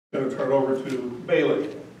I'm going to turn it over to Bailey.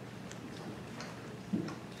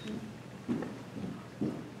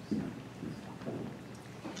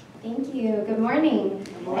 Thank you. Good morning.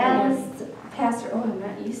 Good morning. As pastor, I'm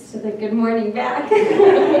not used to the good morning back.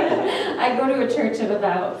 I go to a church of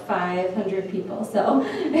about 500 people, so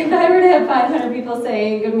if I were to have 500 people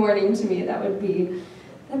saying good morning to me, that'd be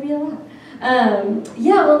a lot.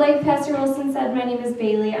 Like Pastor Wilson said, my name is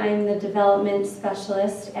Bailey. I'm the development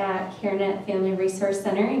specialist at CareNet Family Resource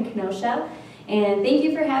Center in Kenosha. And thank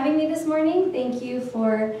you for having me this morning. Thank you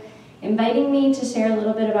for inviting me to share a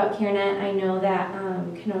little bit about CareNet. I know that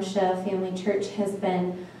Kenosha Family Church has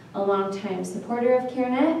been a long-time supporter of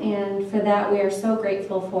CareNet, and for that we are so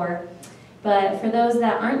grateful for. But for those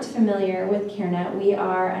that aren't familiar with CareNet, we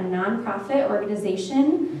are a nonprofit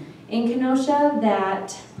organization in Kenosha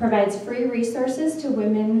that provides free resources to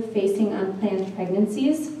women facing unplanned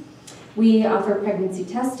pregnancies. We offer pregnancy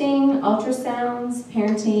testing, ultrasounds,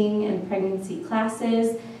 parenting and pregnancy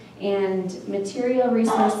classes, and material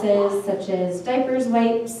resources such as diapers,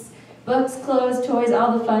 wipes, books, clothes, toys,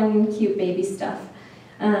 all the fun, cute baby stuff.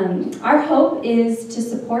 Our hope is to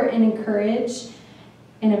support and encourage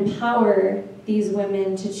and empower these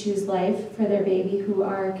women to choose life for their baby who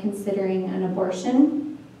are considering an abortion,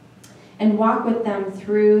 and walk with them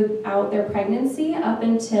throughout their pregnancy up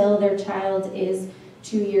until their child is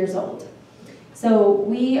 2 years old. So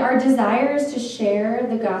our desire is to share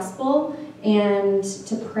the gospel and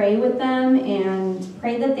to pray with them and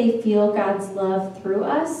pray that they feel God's love through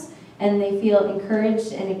us and they feel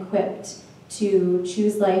encouraged and equipped to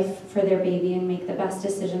choose life for their baby and make the best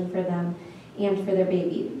decision for them and for their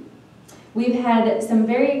baby. We've had some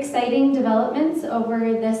very exciting developments over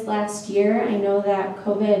this last year. I know that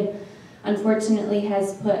COVID unfortunately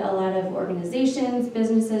has put a lot of organizations,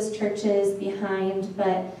 businesses, churches behind,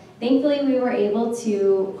 but thankfully we were able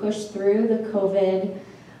to push through the COVID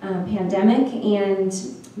pandemic. And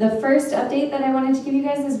the first update that I wanted to give you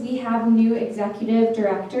guys is we have new executive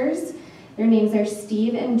directors. Their names are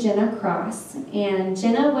Steve and Jenna Cross. And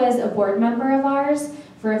Jenna was a board member of ours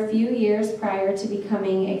for a few years prior to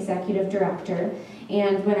becoming executive director.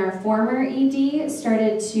 And when our former ED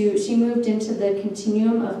she moved into the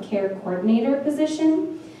Continuum of Care coordinator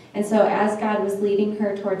position. And so as God was leading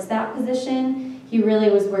her towards that position, He really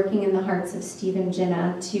was working in the hearts of Steve and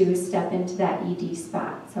Jenna to step into that ED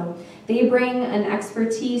spot. So they bring an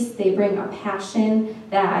expertise, they bring a passion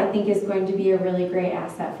that I think is going to be a really great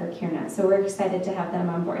asset for CareNet. So we're excited to have them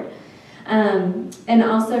on board. And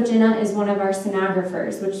also Jenna is one of our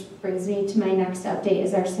sonographers, which brings me to my next update,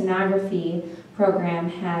 is our sonography program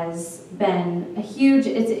has been a huge,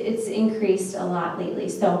 it's increased a lot lately.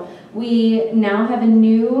 So we now have a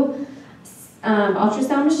new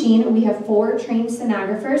ultrasound machine. We have 4 trained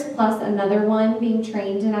sonographers plus another one being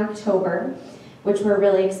trained in October, which we're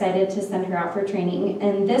really excited to send her out for training.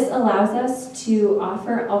 And this allows us to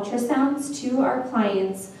offer ultrasounds to our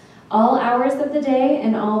clients all hours of the day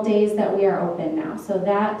and all days that we are open now. So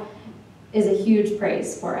that is a huge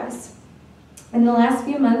praise for us. In the last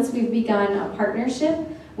few months, we've begun a partnership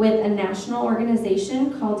with a national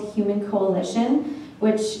organization called Human Coalition,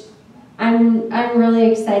 which I'm really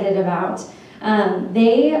excited about.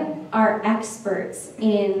 They are experts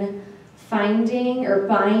in finding or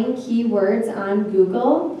buying keywords on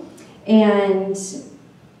Google, and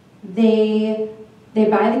they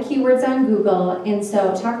buy the keywords on Google. And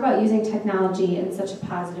so talk about using technology in such a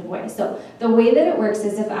positive way. So the way that it works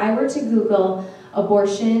is if I were to Google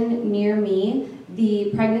abortion near me,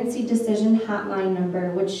 the pregnancy decision hotline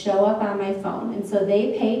number would show up on my phone. And so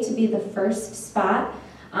they pay to be the first spot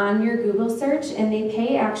on your Google search, and they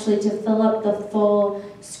pay actually to fill up the full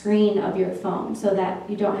screen of your phone so that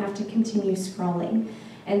you don't have to continue scrolling.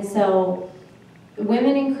 And so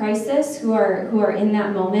women in crisis who are in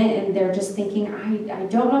that moment and they're just thinking, I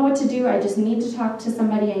don't know what to do, I just need to talk to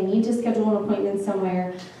somebody, I need to schedule an appointment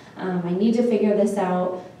somewhere, I need to figure this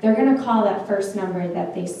out, they're going to call that first number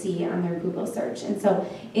that they see on their Google search. And so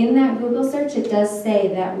in that Google search, it does say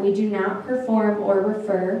that we do not perform or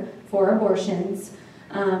refer for abortions,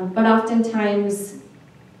 but oftentimes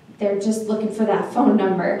they're just looking for that phone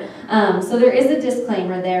number. So there is a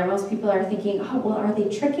disclaimer there. Most people are thinking, oh, well, are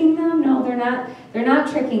they tricking them? No, they're not. They're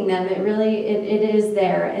not tricking them. It is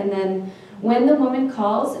there. And then when the woman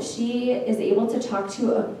calls, she is able to talk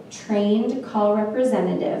to a trained call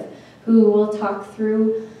representative who will talk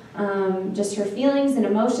through just her feelings and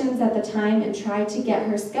emotions at the time and try to get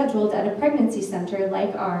her scheduled at a pregnancy center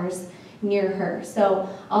like ours near her. So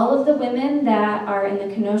all of the women that are in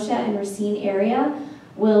the Kenosha and Racine area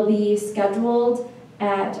will be scheduled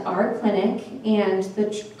at our clinic, and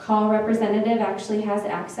the call representative actually has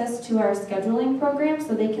access to our scheduling program,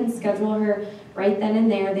 so they can schedule her right then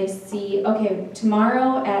and there. They see, okay,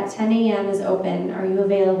 tomorrow at 10 a.m. is open. Are you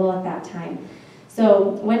available at that time?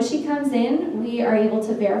 So when she comes in, we are able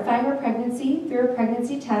to verify her pregnancy through a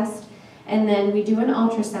pregnancy test, and then we do an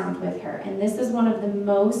ultrasound with her. And this is one of the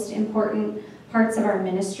most important parts of our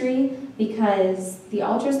ministry, because the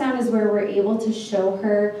ultrasound is where we're able to show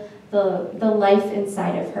her the life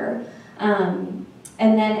inside of her. And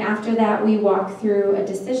then after that, we walk through a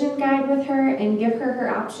decision guide with her and give her her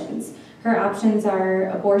options. Her options are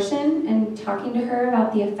abortion and talking to her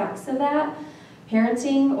about the effects of that,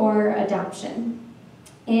 parenting, or adoption.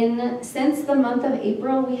 Since the month of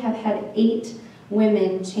April, we have had 8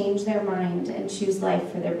 women change their mind and choose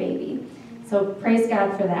life for their baby. So praise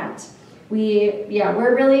God for that.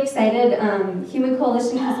 We're really excited. Human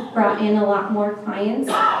Coalition has brought in a lot more clients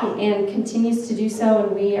and continues to do so,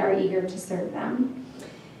 and we are eager to serve them.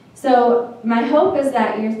 So my hope is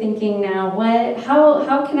that you're thinking now,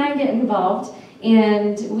 how can I get involved?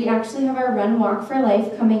 And we actually have our Run Walk for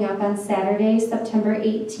Life coming up on Saturday, September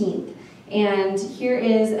 18th. And here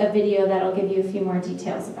is a video that'll give you a few more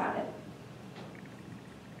details about it.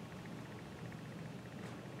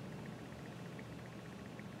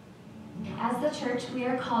 As the church, we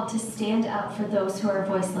are called to stand up for those who are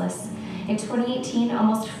voiceless. In 2018,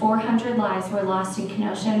 almost 400 lives were lost in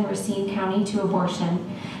Kenosha and Racine County to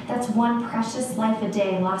abortion. That's one precious life a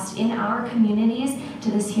day lost in our communities to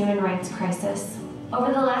this human rights crisis.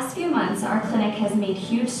 Over the last few months, our clinic has made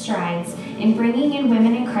huge strides in bringing in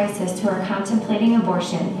women in crisis who are contemplating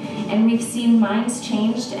abortion, and we've seen minds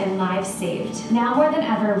changed and lives saved. Now more than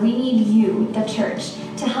ever, we need you, the church,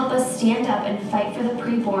 to help us stand up and fight for the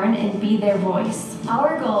preborn and be their voice.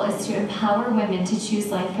 Our goal is to empower women to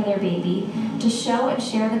choose life for their baby, to show and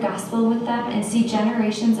share the gospel with them, and see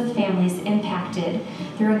generations of families impacted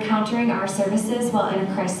through encountering our services while in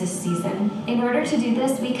a crisis season. In order to do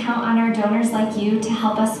this, we count on our donors like you to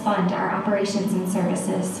help us fund our operations and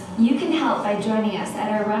services. You can help by joining us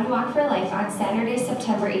at our Run Walk for Life on Saturday,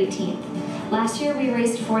 September 18th. Last year we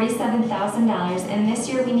raised $47,000, and this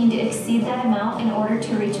year we need to exceed that amount in order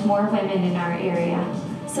to reach more women in our area.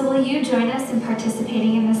 So will you join us in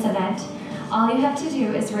participating in this event? All you have to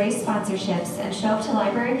do is raise sponsorships and show up to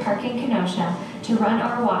Library Park in Kenosha to run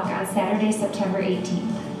or walk on Saturday, September 18th.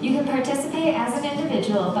 You can participate as an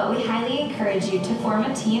individual, but we highly encourage you to form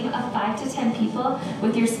a team of 5 to 10 people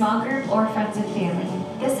with your small group or friends and family.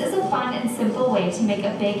 This is a fun and simple way to make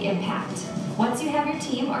a big impact. Once you have your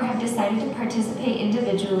team or have decided to participate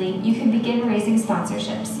individually, you can begin raising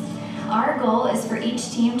sponsorships. Our goal is for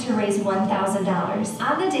each team to raise $1,000.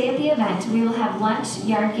 On the day of the event, we will have lunch,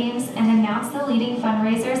 yard games, and announce the leading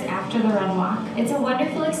fundraisers after the Run Walk. It's a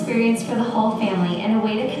wonderful experience for the whole family and a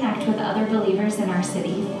way to connect with other believers in our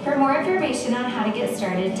city. For more information on how to get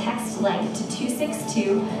started, text LIFE to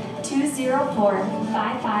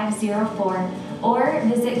 262-204-5504 or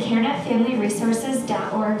visit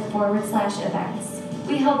carenetfamilyresources.org/events.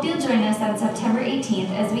 We hope you'll join us on September 18th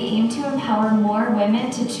as we aim to empower more women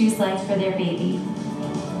to choose life for their baby.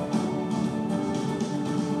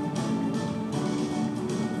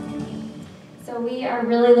 So we are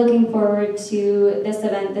really looking forward to this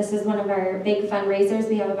event. This is one of our big fundraisers.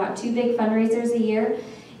 We have about 2 big fundraisers a year.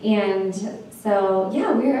 And so,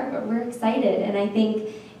 yeah, we're excited. And I think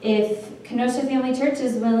if Kenosha Family Church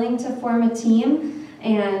is willing to form a team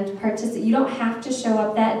and participate, you don't have to show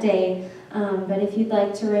up that day. But if you'd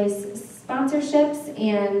like to raise sponsorships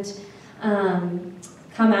and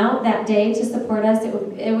come out that day to support us,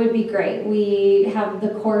 it would be great. We have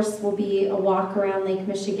the course will be a walk around Lake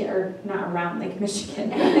Michigan, or not around Lake Michigan.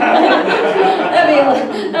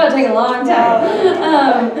 That'll take a long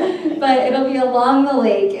time. But it'll be along the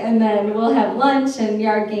lake, and then we'll have lunch and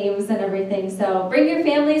yard games and everything. So bring your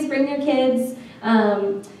families, bring your kids,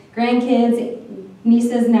 grandkids,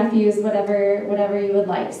 nieces, nephews, whatever you would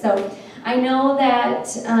like. So I know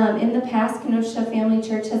that in the past, Kenosha Family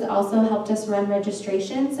Church has also helped us run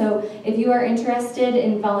registration. So if you are interested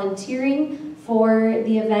in volunteering for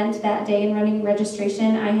the event that day and running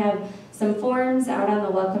registration, I have some forms out on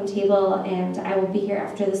the welcome table, and I will be here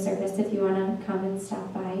after the service if you want to come and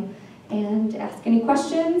stop by and ask any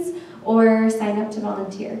questions or sign up to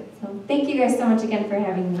volunteer. So thank you guys so much again for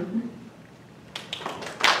having me.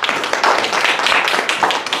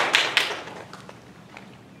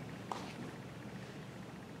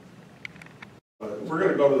 We're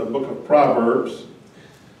going to go to the book of Proverbs,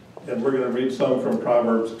 and we're going to read some from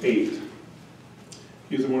Proverbs 8.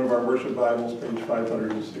 Using one of our worship Bibles, page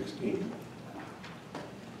 516.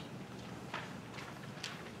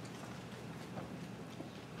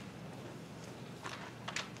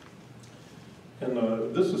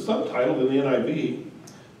 this is subtitled in the NIV,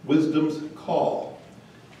 Wisdom's Call.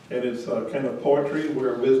 And it's kind of poetry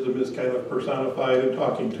where wisdom is kind of personified and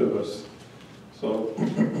talking to us. So,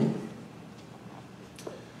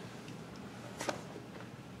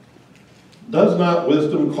 does not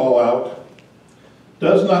wisdom call out?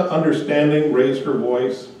 Does not understanding raise her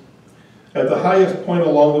voice? At the highest point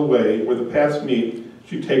along the way, where the paths meet,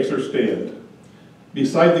 she takes her stand.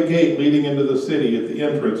 Beside the gate leading into the city, at the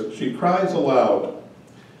entrance, she cries aloud,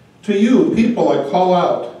 "To you, people, I call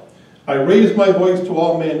out. I raise my voice to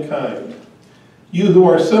all mankind. You who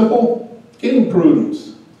are simple, gain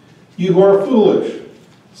prudence. You who are foolish,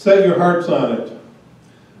 set your hearts on it.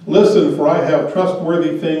 Listen, for I have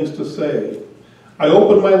trustworthy things to say. I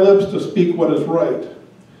open my lips to speak what is right.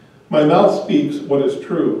 My mouth speaks what is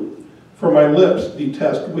true, for my lips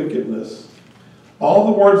detest wickedness. All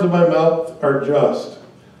the words of my mouth are just.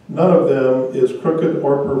 None of them is crooked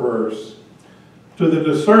or perverse. To the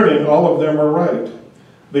discerning, all of them are right.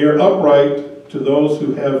 They are upright to those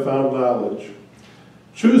who have found knowledge.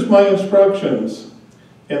 Choose my instructions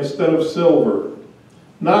instead of silver,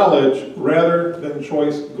 knowledge rather than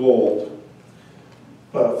choice gold.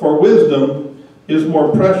 For wisdom is more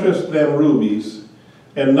precious than rubies,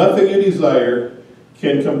 and nothing you desire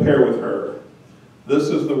can compare with her." This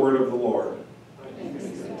is the word of the Lord.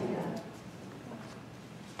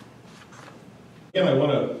 Again, I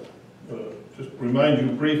want to just remind you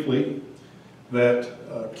briefly that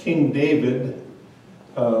King David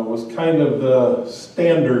was kind of the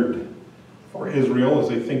standard for Israel as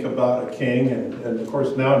they think about a king. And of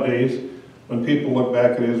course, nowadays, when people look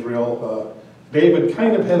back at Israel, David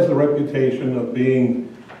kind of has the reputation of being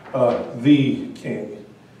the king.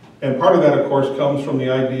 And part of that, of course, comes from the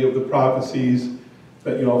idea of the prophecies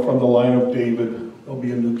that, from the line of David, there'll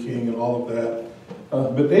be a new king and all of that.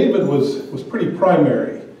 But David was pretty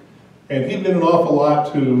primary. And he did an awful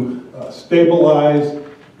lot to stabilize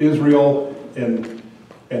Israel and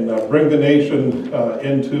bring the nation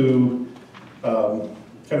into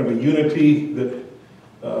kind of a unity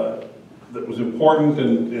that was important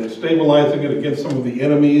and stabilizing it against some of the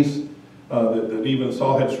enemies that even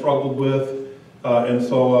Saul had struggled with. And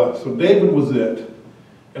so David was it.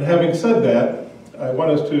 And having said that, I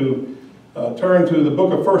want us to turn to the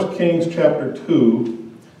book of 1 Kings chapter 2,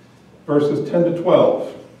 verses 10 to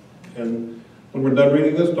 12. And when we're done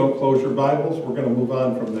reading this, don't close your Bibles. We're going to move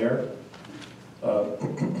on from there.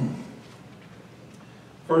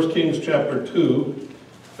 1 Kings chapter 2,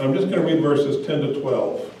 and I'm just going to read verses 10 to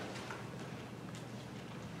 12.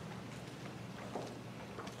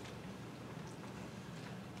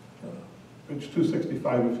 Page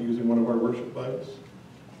 265 if you're using one of our worship Bibles.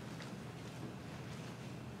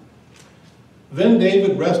 Then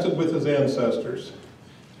David rested with his ancestors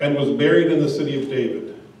and was buried in the city of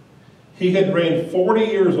David. He had reigned 40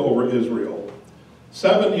 years over Israel,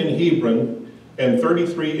 7 in Hebron and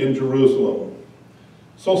 33 in Jerusalem.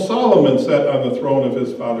 So Solomon sat on the throne of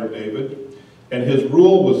his father David, and his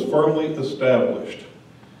rule was firmly established.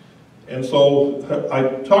 And so I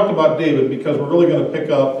talked about David because we're really going to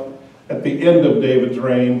pick up at the end of David's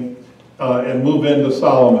reign and move into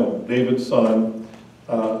Solomon, David's son,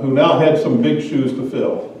 who now had some big shoes to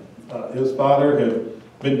fill. His father had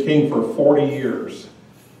been king for 40 years.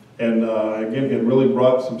 And again, he had really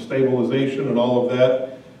brought some stabilization and all of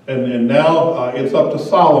that. And now it's up to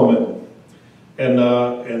Solomon.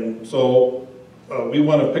 And so we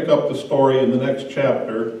want to pick up the story in the next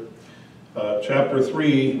chapter, chapter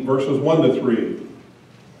 3, verses 1 to 3.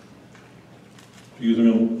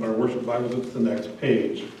 Using our worship Bibles, it's the next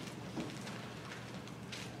page.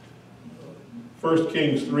 1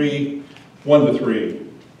 Kings 3, 1 to 3.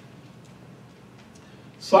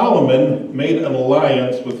 Solomon made an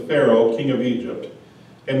alliance with Pharaoh, king of Egypt,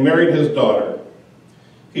 and married his daughter.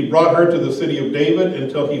 He brought her to the city of David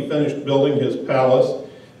until he finished building his palace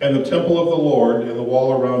and the temple of the Lord and the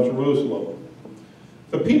wall around Jerusalem.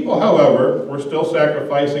 The people, however, were still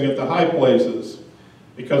sacrificing at the high places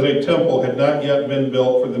because a temple had not yet been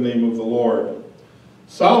built for the name of the Lord.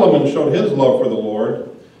 Solomon showed his love for the Lord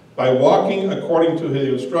by walking according to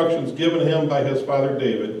the instructions given him by his father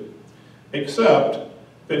David, except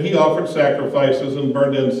that he offered sacrifices and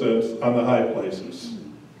burned incense on the high places.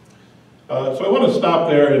 So I want to stop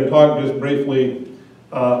there and talk just briefly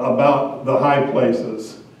about the high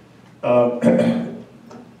places. The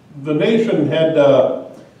nation had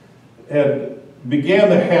began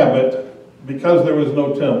the habit, because there was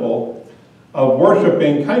no temple, of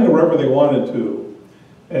worshiping kind of wherever they wanted to.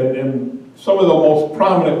 And some of the most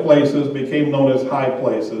prominent places became known as high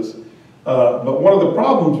places. But one of the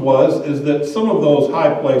problems is that some of those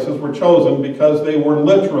high places were chosen because they were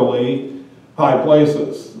literally high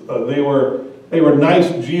places. They were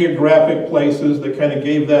nice geographic places that kind of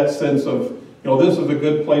gave that sense of, this is a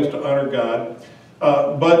good place to honor God.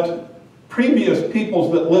 But previous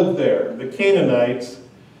peoples that lived there, the Canaanites,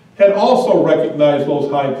 had also recognized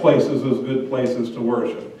those high places as good places to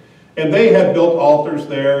worship. And they had built altars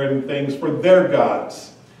there and things for their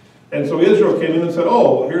gods. And so Israel came in and said,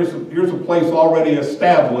 oh, here's a place already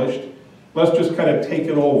established. Let's just kind of take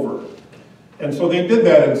it over. And so they did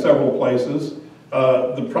that in several places.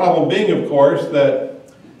 The problem being, of course, that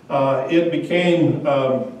it became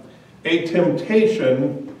a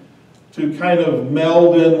temptation to kind of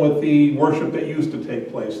meld in with the worship that used to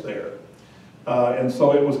take place there. And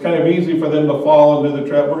so it was kind of easy for them to fall into the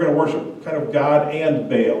trap. We're going to worship kind of God and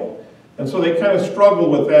Baal. And so they kind of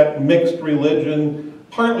struggled with that mixed religion,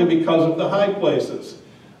 partly because of the high places.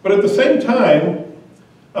 But at the same time,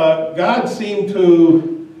 God seemed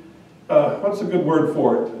to, what's a good word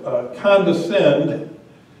for it? Condescend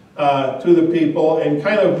to the people and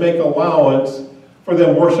kind of make allowance for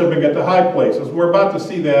them worshiping at the high places. We're about to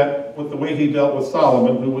see that with the way he dealt with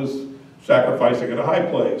Solomon, who was sacrificing at a high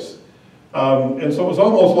place. And so it was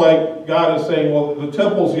almost like God is saying, well, the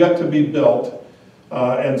temple's yet to be built.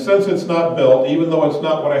 And since it's not built, even though it's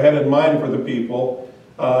not what I had in mind for the people,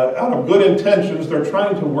 out of good intentions, they're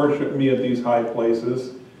trying to worship me at these high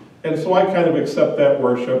places. And so I kind of accept that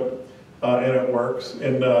worship, and it works.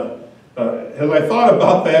 And as I thought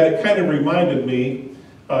about that, it kind of reminded me,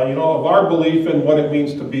 of our belief in what it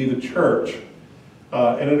means to be the church.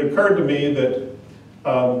 And it occurred to me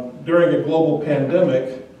that during a global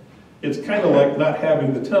pandemic, it's kind of like not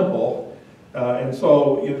having the temple. And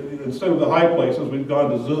so instead of the high places, we've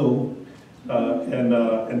gone to Zoom.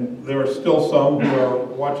 And there are still some who are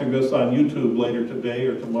watching this on YouTube later today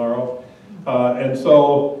or tomorrow. And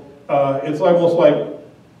so it's almost like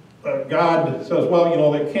God says,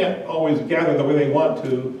 well, they can't always gather the way they want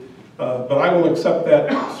to, but I will accept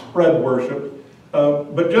that spread worship.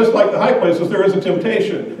 But just like the high places, there is a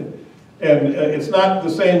temptation. And it's not the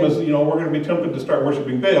same as, we're going to be tempted to start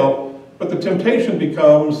worshiping Baal, but the temptation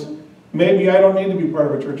becomes, maybe I don't need to be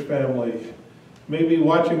part of a church family. Maybe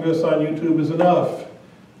watching this on YouTube is enough.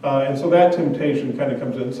 And so that temptation kind of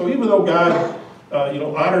comes in. So even though God,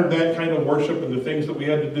 honored that kind of worship and the things that we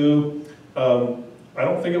had to do, I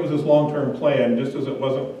don't think it was his long-term plan, just as it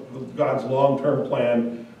wasn't God's long-term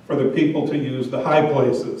plan for the people to use the high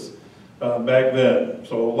places back then.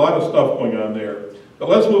 So a lot of stuff going on there. But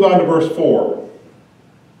let's move on to verse 4.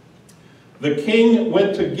 The king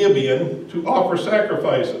went to Gibeon to offer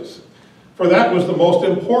sacrifices, for that was the most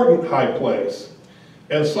important high place.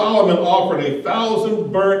 And Solomon offered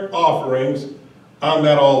 1,000 burnt offerings on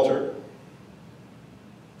that altar.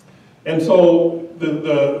 And so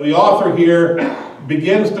the author here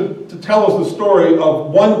begins to tell us the story of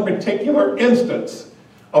one particular instance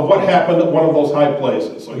of what happened at one of those high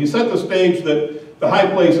places. So he set the stage that the high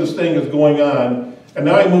places thing is going on, and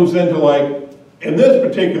now he moves into in this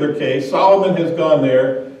particular case, Solomon has gone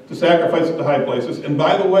there to sacrifice at the high places. And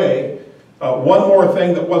by the way, one more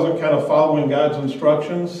thing that wasn't kind of following God's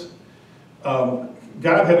instructions, God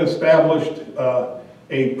had established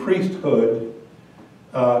a priesthood,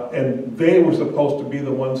 and they were supposed to be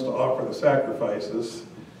the ones to offer the sacrifices,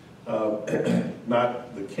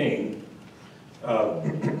 not the king.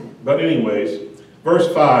 But anyways,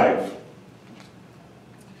 verse 5.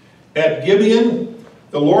 At Gibeon,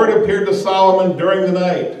 the Lord appeared to Solomon during the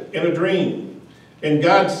night in a dream, and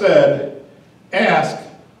God said, ask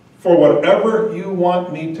for whatever you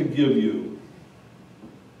want me to give you.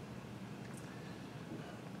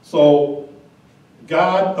 So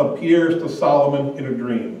God appears to Solomon in a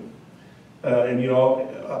dream.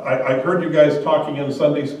 I heard you guys talking in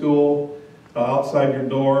Sunday school outside your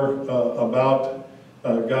door about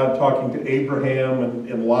God talking to Abraham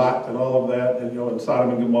and Lot and all of that, and in Sodom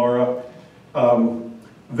and Gomorrah.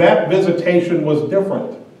 That visitation was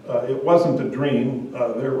different. It wasn't a dream.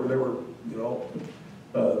 There were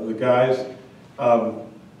the guys.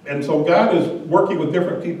 And so God is working with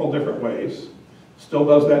different people different ways. Still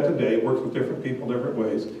does that today, works with different people different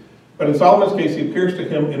ways. But in Solomon's case, he appears to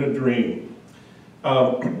him in a dream.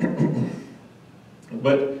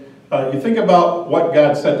 But you think about what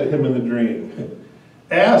God said to him in the dream.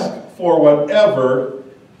 Ask for whatever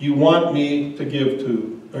you want me to give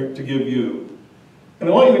you. And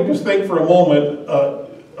I want you to just think for a moment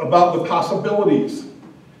about the possibilities.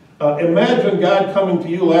 Imagine God coming to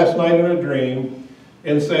you last night in a dream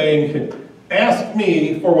and saying, ask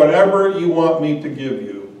me for whatever you want me to give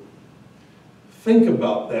you. Think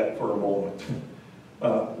about that for a moment.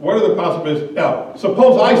 What are the possibilities? Now,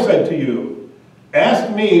 suppose I said to you, ask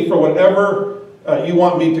me for whatever you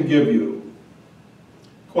want me to give you.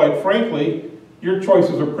 quite frankly, your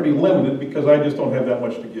choices are pretty limited because I just don't have that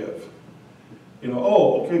much to give. You know,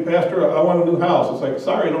 oh, okay, Pastor, I want a new house. It's like,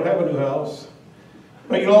 sorry, I don't have a new house.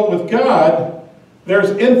 But you know, with God, there's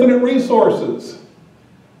infinite resources.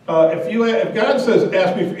 If God says,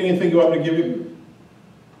 ask me for anything you want me to give you,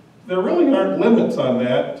 there really aren't limits on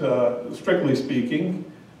that, strictly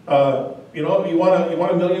speaking. You know, you want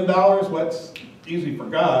 $1 million? Well, that's easy for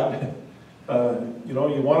God. You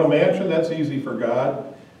know, you want a mansion? That's easy for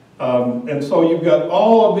God. And so you've got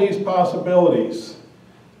all of these possibilities.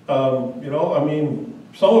 You know, I mean,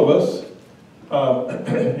 some of us,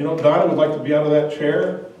 you know, Donna would like to be out of that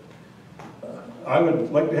chair. I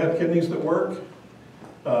would like to have kidneys that work.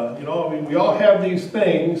 You know, I mean, we all have these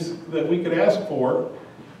things that we could ask for,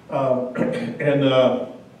 and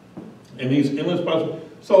these endless possibilities.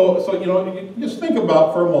 So you know, you just think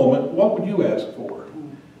about for a moment, what would you ask for?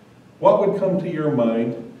 What would come to your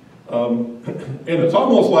mind? And it's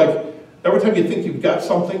almost like every time you think you've got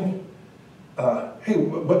something, hey,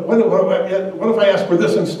 but what if I ask for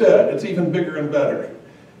this instead? It's even bigger and better.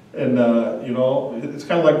 And you know, it's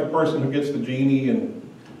kind of like the person who gets the genie, and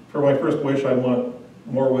for my first wish, I want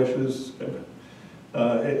more wishes.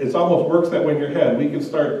 It almost works that way in your head. We can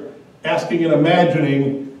start asking and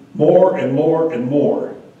imagining more and more and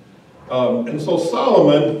more. And so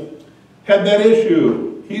Solomon had that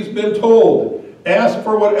issue. He's been told, ask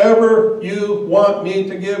for whatever you want me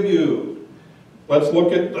to give you. Let's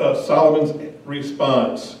look at Solomon's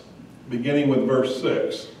response, beginning with verse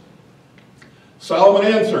 6.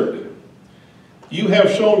 Solomon answered, you have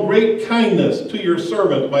shown great kindness to your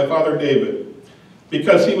servant, my father David,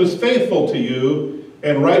 because he was faithful to you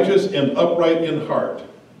and righteous and upright in heart.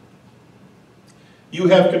 You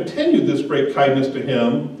have continued this great kindness to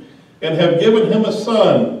him and have given him a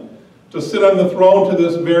son to sit on the throne to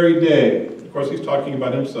this very day. Of course, he's talking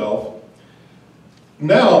about himself.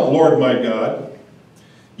 Now, Lord my God,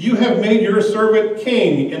 you have made your servant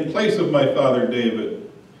king in place of my father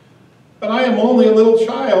David. But I am only a little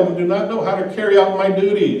child and do not know how to carry out my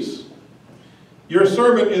duties. Your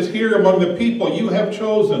servant is here among the people you have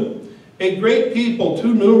chosen, a great people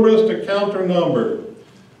too numerous to count or number.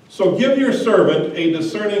 So give your servant a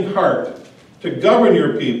discerning heart to govern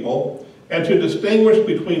your people and to distinguish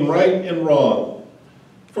between right and wrong.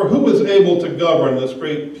 For who is able to govern this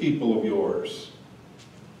great people of yours?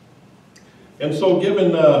 And so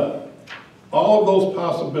given all of those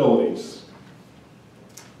possibilities,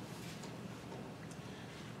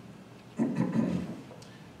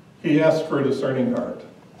 he asks for a discerning heart.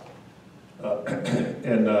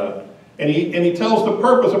 And he tells the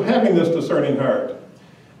purpose of having this discerning heart.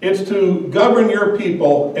 It's to govern your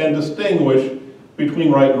people and distinguish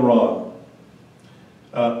between right and wrong.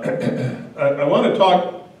 I want to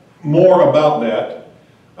talk more about that.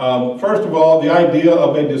 First of all, the idea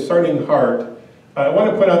of a discerning heart. I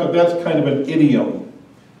want to point out that that's kind of an idiom.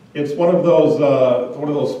 It's one of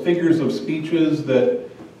those figures of speeches that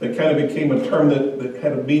kind of became a term that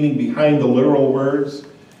had a meaning behind the literal words.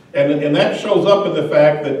 And that shows up in the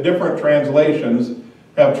fact that different translations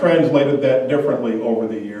have translated that differently over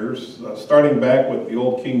the years, starting back with the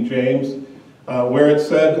old King James, where it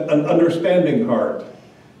said an understanding heart,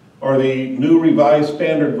 or the New Revised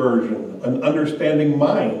Standard Version, an understanding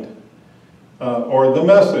mind, or the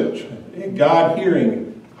Message, a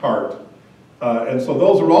God-hearing heart. And so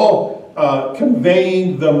those are all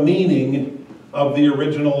conveying the meaning of the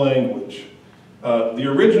original language. The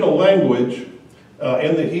original language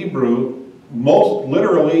in the Hebrew most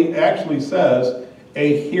literally actually says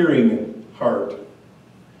a hearing heart.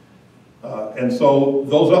 And so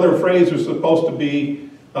those other phrases are supposed to be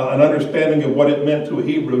an understanding of what it meant to a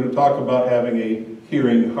Hebrew to talk about having a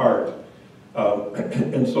hearing heart.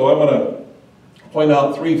 And so I want to point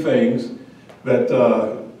out three things that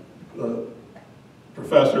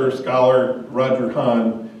Professor, Scholar Roger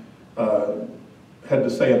Hahn had to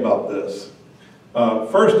say about this.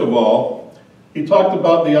 First of all, he talked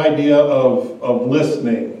about the idea of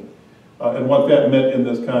listening and what that meant in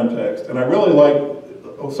this context. And I really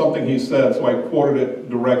like something he said, so I quoted it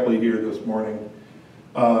directly here this morning.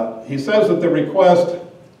 He says that the request,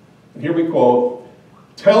 and here we quote,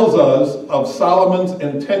 tells us of Solomon's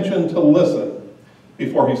intention to listen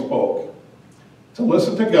before he spoke. To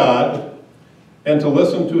listen to God and to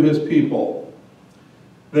listen to his people.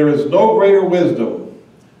 There is no greater wisdom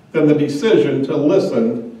than the decision to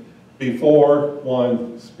listen before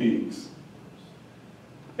one speaks.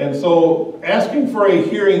 And so, asking for a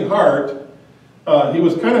hearing heart, he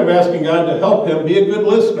was kind of asking God to help him be a good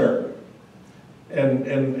listener.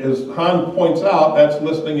 And as Hahn points out, that's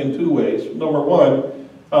listening in two ways. Number one,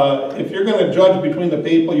 if you're going to judge between the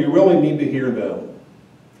people, you really need to hear them.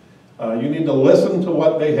 You need to listen to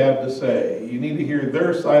what they have to say. You need to hear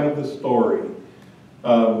their side of the story.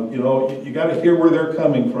 You know, you got to hear where they're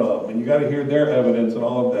coming from, and you got to hear their evidence and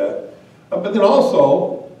all of that. But then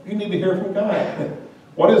also, you need to hear from God.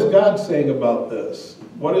 What is God saying about this?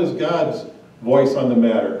 What is God's voice on the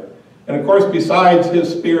matter? And of course, besides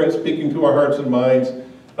His Spirit speaking to our hearts and minds,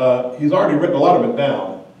 He's already written a lot of it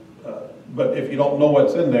down. But if you don't know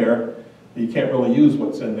what's in there, you can't really use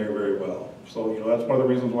what's in there very well. So, you know, that's one of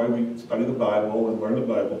the reasons why we study the Bible and learn the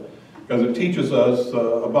Bible, because it teaches us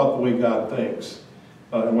about the way God thinks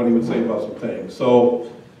and what He would say about some things.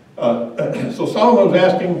 So, so Solomon was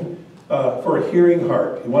asking for a hearing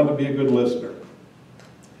heart. He wanted to be a good listener.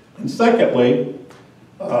 And secondly,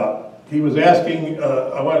 he was asking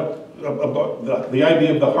about the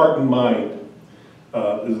idea of the heart and mind,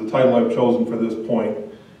 is the title I've chosen for this point.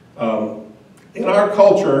 In our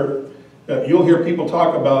culture, you'll hear people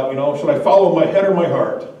talk about, you know, should I follow my head or my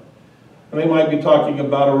heart? And they might be talking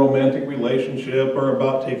about a romantic relationship or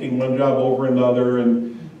about taking one job over another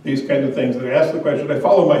and these kinds of things. They ask the question, should I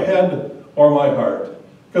follow my head or my heart?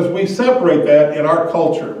 Because we separate that in our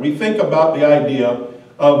culture. We think about the idea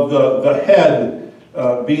of the head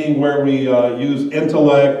being where we use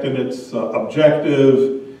intellect and it's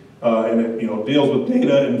objective and it, you know, deals with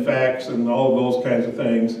data and facts and all of those kinds of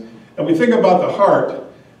things. And we think about the heart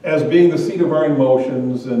as being the seat of our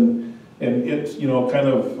emotions and it's, you know, kind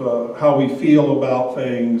of how we feel about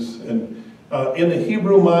things. And in the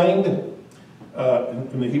Hebrew mind,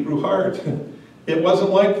 in the Hebrew heart, it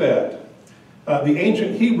wasn't like that. The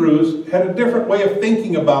ancient Hebrews had a different way of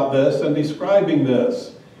thinking about this and describing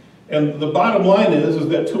this. And the bottom line is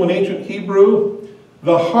that to an ancient Hebrew,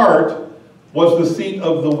 the heart was the seat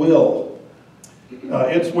of the will.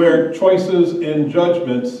 It's where choices and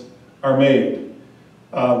judgments are made.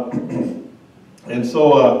 And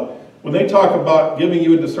so when they talk about giving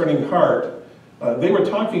you a discerning heart, they were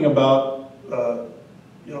talking about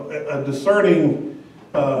you know, a discerning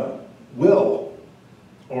will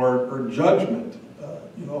or judgment.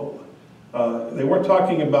 You know, they weren't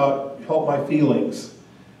talking about help my feelings.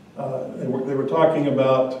 They were talking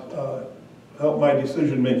about help my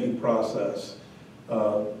decision-making process,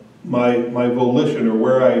 my volition, or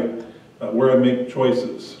where I make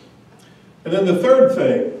choices. And then the third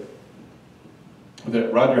thing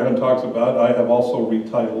that Roger Hunt talks about, I have also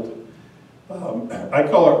retitled. I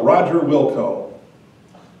call it Roger Wilco.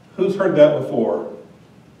 Who's heard that before?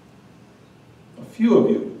 A few of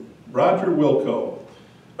you. Roger Wilco.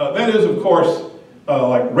 That is, of course,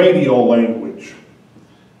 like radio language.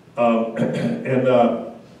 And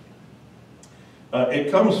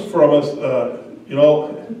it comes from us, you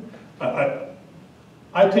know,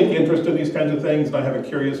 I take interest in these kinds of things, and I have a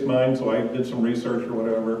curious mind, so I did some research or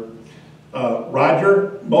whatever.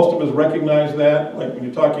 Roger, most of us recognize that, like when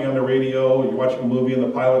you're talking on the radio, you're watching a movie and the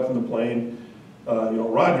pilot's in the plane, you know,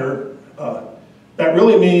 Roger, that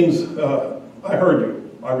really means, I heard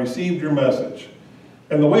you, I received your message.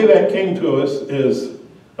 And the way that came to us is,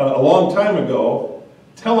 a long time ago,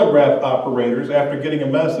 telegraph operators, after getting a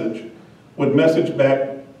message, would message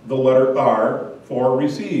back the letter R for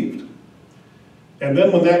received. And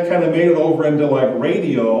then when that kind of made it over into like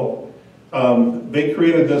radio, they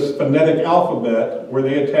created this phonetic alphabet where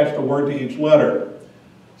they attached a word to each letter.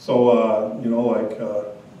 So, you know, like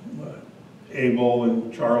Abel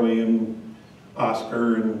and Charlie and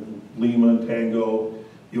Oscar and Lima and Tango,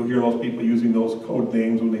 you'll hear those people using those code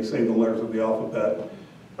names when they say the letters of the alphabet.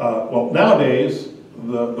 Well, nowadays,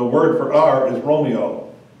 the word for R is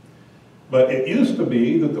Romeo. But it used to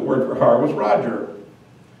be that the word for R was Roger.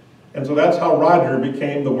 And so that's how Roger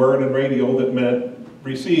became the word in radio that meant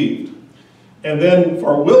received. And then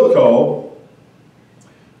for Wilco,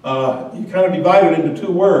 you kind of divide it into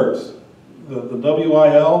two words, the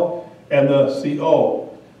W-I-L and the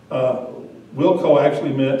C-O. Wilco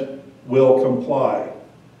actually meant will comply.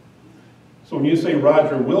 So when you say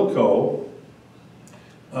Roger Wilco,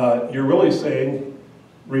 you're really saying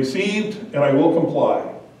received and I will comply.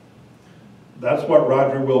 That's what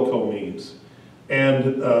Roger Wilco means.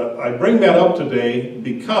 And I bring that up today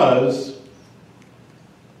because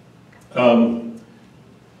when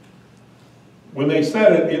they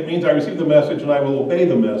said it, it means I received the message and I will obey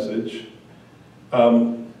the message.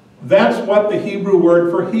 That's what the Hebrew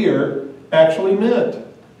word for hear actually meant.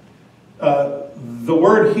 The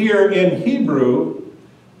word hear in Hebrew,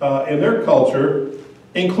 in their culture,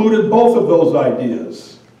 included both of those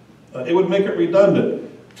ideas. It would make it redundant.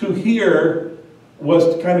 To hear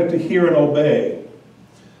was kind of to hear and obey.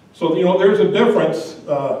 So, you know, there's a difference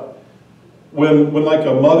when like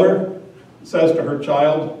a mother says to her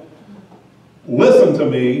child, listen to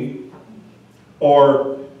me,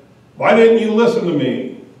 or Why didn't you listen to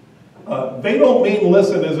me? They don't mean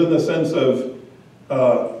listen as in the sense of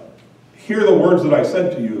hear the words that I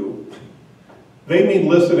said to you. They mean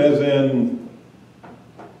listen as in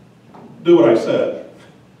do what I said.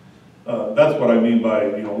 That's what I mean by,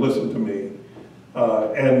 listen to me.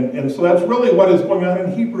 And so that's really what is going on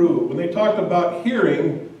in Hebrew. When they talked about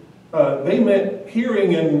hearing, they meant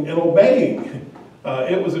hearing and obeying.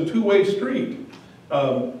 It was a two-way street.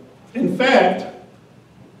 In fact,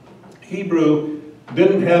 Hebrew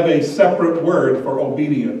didn't have a separate word for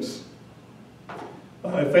obedience.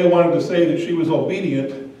 If they wanted to say that she was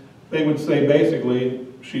obedient, they would say basically,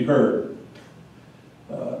 she heard.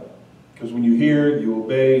 Because when you hear, you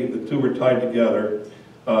obey, the two are tied together.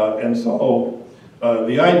 And so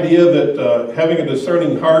the idea that having a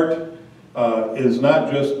discerning heart is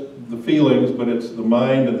not just the feelings, but it's the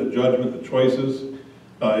mind and the judgment, the choices.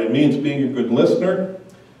 It means being a good listener,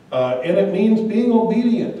 and it means being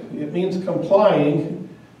obedient. It means complying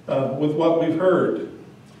with what we've heard.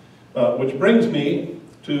 Which brings me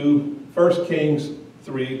to 1 Kings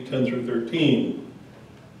 3:10 through 13.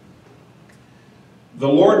 The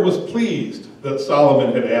Lord was pleased that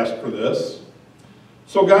Solomon had asked for this.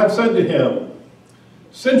 So God said to him,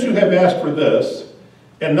 since you have asked for this,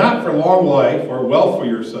 and not for long life or wealth for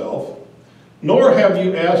yourself, nor have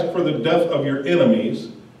you asked for the death of your enemies,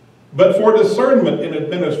 but for discernment in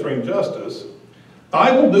administering justice,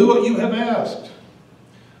 I will do what you have asked.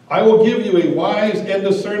 I will give you a wise and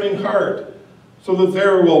discerning heart, so that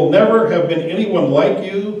there will never have been anyone like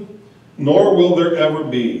you, nor will there ever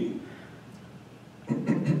be.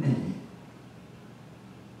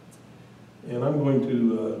 And I'm going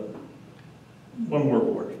to, one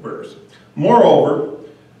more verse. Moreover,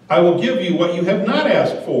 I will give you what you have not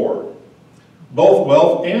asked for, both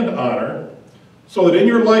wealth and honor, so that in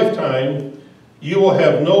your lifetime you will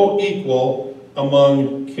have no equal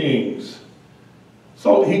among kings.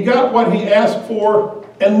 So he got what he asked for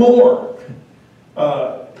and more.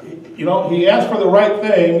 He asked for the right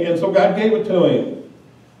thing, and so God gave it to him.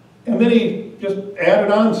 And then he just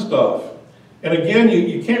added on stuff. And again,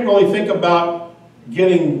 you can't really think about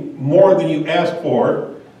getting more than you asked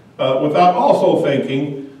for without also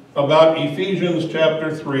thinking about Ephesians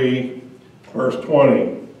chapter 3, verse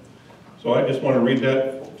 20. So I just want to read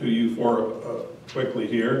that to you quickly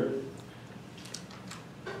here.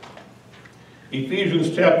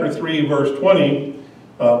 Ephesians chapter 3, verse 20,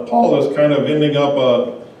 Paul is kind of ending up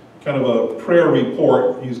a prayer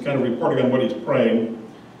report. He's kind of reporting on what he's praying.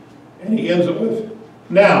 And he ends it with,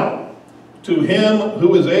 now, to him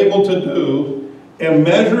who is able to do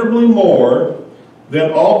immeasurably more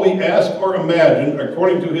than all we ask or imagine,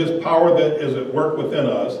 according to his power that is at work within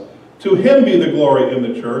us, to him be the glory in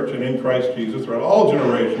the church and in Christ Jesus throughout all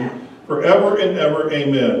generations, forever and ever.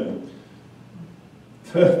 Amen.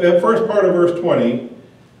 That first part of verse 20,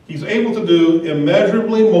 he's able to do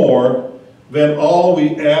immeasurably more than all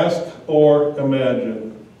we ask or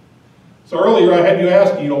imagine. So earlier I had you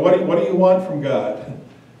ask, what do you want from God?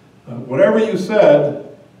 Whatever you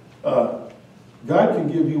said, God can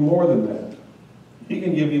give you more than that. He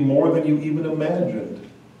can give you more than you even imagined.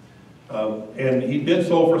 And he did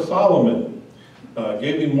so for Solomon.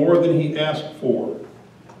 Gave him more than he asked for.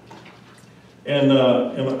 And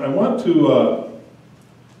I want to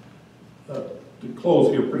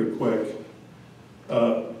close here pretty quick.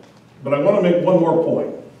 But I want to make one more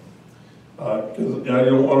point. Because I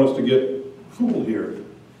don't want us to get fooled here.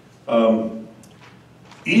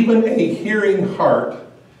 Even a hearing heart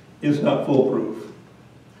is not foolproof.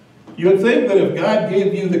 You would think that if God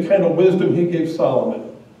gave you the kind of wisdom he gave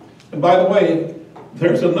Solomon, and by the way,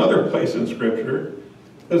 there's another place in Scripture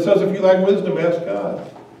that says if you lack wisdom, ask God.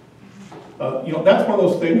 That's one of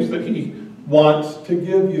those things that he wants to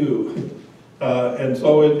give you. And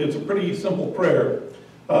so it's a pretty simple prayer.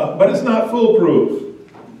 But it's not foolproof.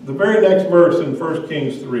 The very next verse in 1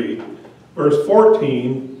 Kings 3, verse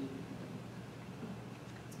 14,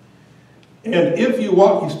 and if you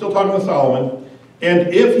walk, he's still talking to Solomon, and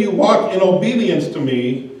if you walk in obedience to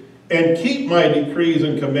me and keep my decrees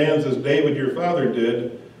and commands as David your father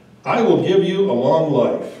did, I will give you a long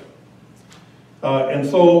life. And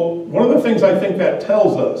so one of the things I think that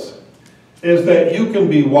tells us is that you can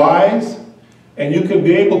be wise and you can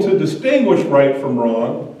be able to distinguish right from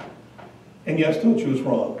wrong and yet still choose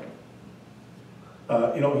wrong.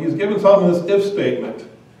 He's given Solomon this if statement.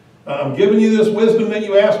 I'm giving you this wisdom that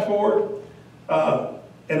you asked for,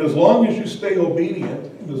 and as long as you stay obedient,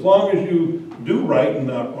 and as long as you do right and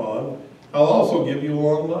not wrong, I'll also give you a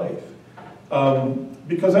long life.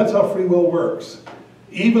 Because that's how free will works.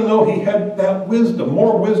 Even though he had that wisdom,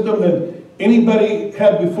 more wisdom than anybody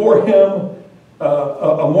had before him,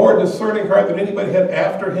 a more discerning heart than anybody had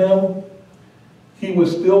after him, he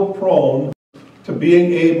was still prone to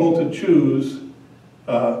being able to choose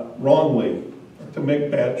wrongly, to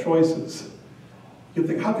make bad choices. You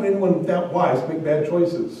think, how can anyone that wise make bad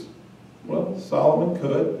choices? Well, Solomon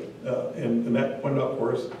could, and that pointed out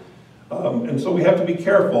for us. And so we have to be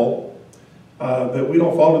careful that we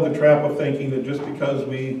don't fall into the trap of thinking that just because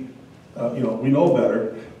we know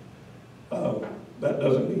better, that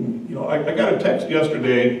doesn't mean, I got a text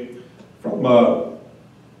yesterday from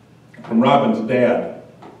Robin's dad,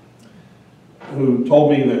 who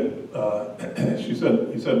told me that, he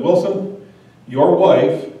said, Wilson, your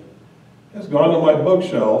wife has gone to my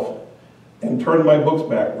bookshelf and turned my books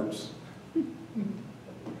backwards.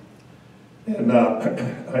 And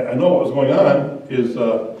I know what was going on is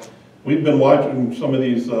we've been watching some of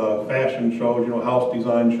these fashion shows, house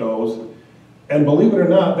design shows, and believe it or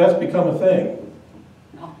not, that's become a thing.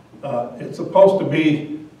 It's supposed to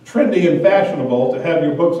be trendy and fashionable to have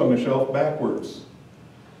your books on the shelf backwards,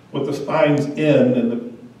 with the spines in and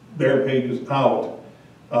the bare pages out.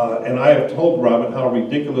 And I have told Robin how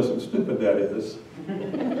ridiculous and stupid that is.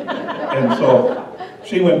 And so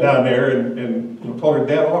she went down there and told her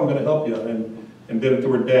dad, I'm going to help you, and did it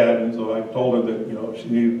to her dad. And so I told her that she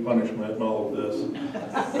needed punishment and all of this.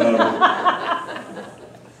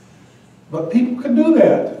 But people can do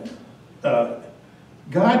that.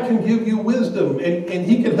 God can give you wisdom, and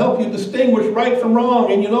He can help you distinguish right from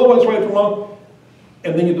wrong, and you know what's right from wrong,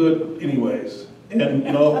 and then you do it anyways. And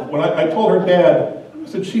when I told her dad, I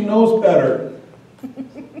said, she knows better,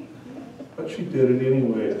 but she did it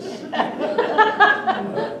anyways.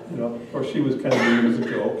 Of course, she was kind of doing it as a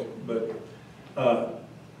joke,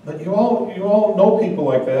 but you all know people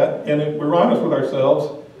like that, and if we're honest with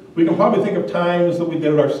ourselves, we can probably think of times that we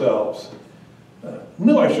did it ourselves.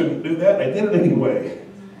 No, I shouldn't do that. I did it anyway.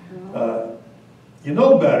 You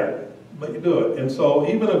know better, but you do it. And so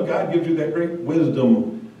even if God gives you that great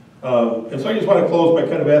wisdom, and so I just want to close by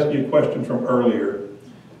kind of asking you a question from earlier.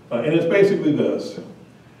 And it's basically this.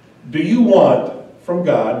 Do you want from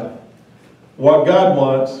God what God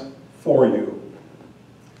wants for you?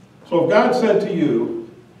 So if God said to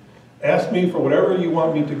you, ask me for whatever you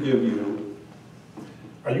want me to give you,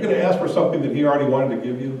 are you going to ask for something that He already wanted to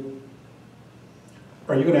give you?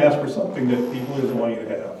 Or are you going to ask for something that He really doesn't want you to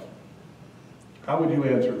have? How would you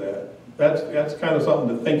answer that? That's kind of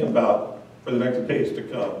something to think about for the next days to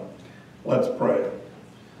come. Let's pray.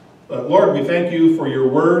 Lord, we thank you for your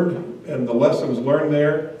word and the lessons learned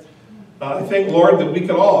there. I think, Lord, that we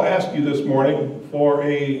could all ask you this morning for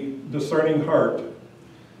a discerning heart.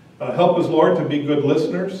 Help us, Lord, to be good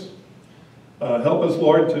listeners. Help us,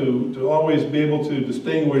 Lord, to always be able to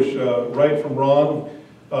distinguish right from wrong,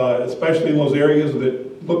 especially in those areas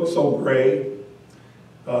that look so gray.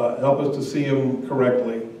 Help us to see them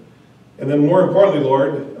correctly. And then more importantly,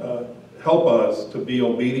 Lord, help us to be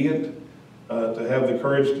obedient, to have the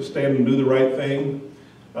courage to stand and do the right thing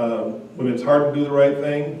when it's hard to do the right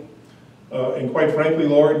thing. And quite frankly,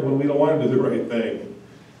 Lord, when we don't want to do the right thing,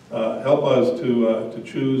 help us to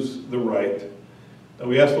choose the right.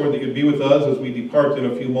 We ask, Lord, that you'd be with us as we depart in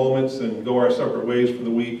a few moments and go our separate ways for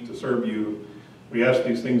the week to serve you. We ask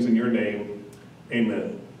these things in your name.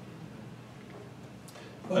 Amen.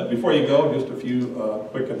 But before you go, just a few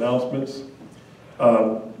quick announcements.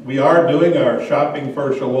 We are doing our Shopping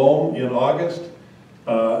for Shalom in August.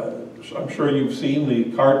 I'm sure you've seen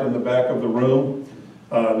the cart in the back of the room.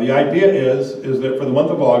 The idea is that for the month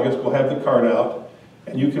of August, we'll have the cart out,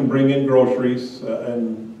 and you can bring in groceries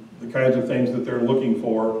and the kinds of things that they're looking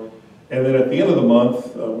for. And then at the end of the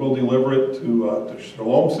month, we'll deliver it to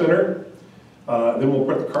Shalom Center. Then we'll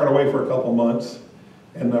put the cart away for a couple months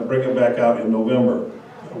and bring it back out in November.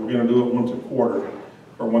 We're going to do it once a quarter,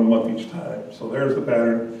 or 1 month each time. So there's the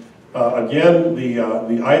pattern. Again,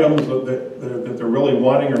 the items that they're really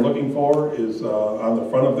wanting or looking for is on the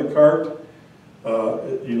front of the cart.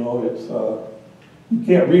 It's you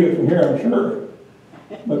can't read it from here, I'm sure.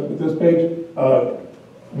 But with this page,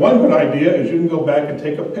 one good idea is you can go back and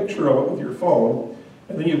take a picture of it with your phone,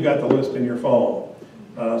 and then you've got the list in your phone.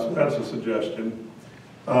 So that's a suggestion.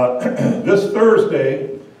 This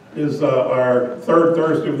Thursday is our third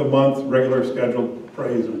Thursday of the month, regular scheduled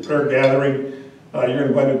praise and prayer gathering. You're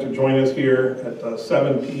invited to join us here at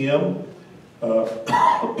 7 p.m.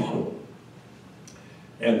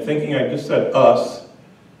 And thinking I just said us,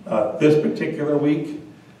 this particular week,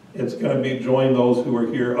 it's going to be join those who are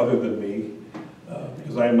here other than me,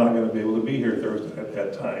 because I am not going to be able to be here Thursday at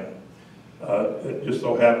that time. It just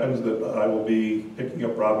so happens that I will be picking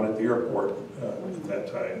up Robin at the airport at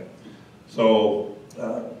that time. So,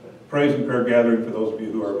 praise and prayer gathering for those of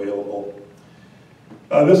you who are available.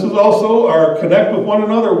 This is also our Connect with One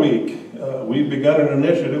Another week. We've begun an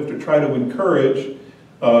initiative to try to encourage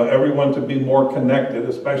everyone to be more connected,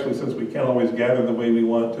 especially since we can't always gather the way we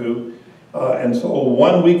want to. And so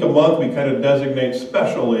 1 week a month we kind of designate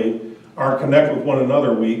specially our Connect with One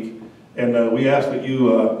Another week. And we ask that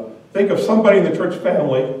you think of somebody in the church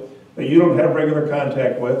family that you don't have regular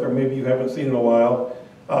contact with, or maybe you haven't seen in a while,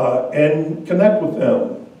 and connect with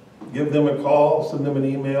them. Give them a call, send them an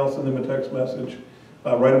email, send them a text message,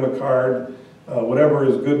 write them a card, whatever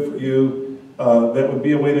is good for you. That would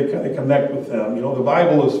be a way to kind of connect with them. You know, the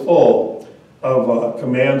Bible is full of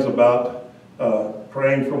commands about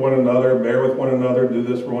praying for one another, bear with one another, do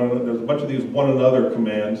this for one another. There's a bunch of these one another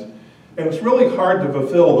commands. And it's really hard to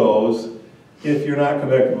fulfill those if you're not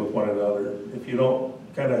connected with one another, if you don't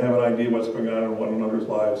kind of have an idea what's going on in one another's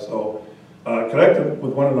lives. So connect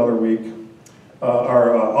with one another week.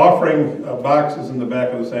 Our offering box is in the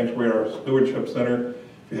back of the sanctuary, our stewardship center.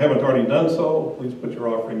 If you haven't already done so, please put your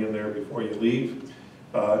offering in there before you leave.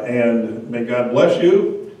 And may God bless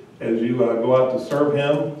you as you go out to serve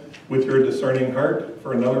Him with your discerning heart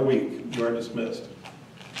for another week. You are dismissed.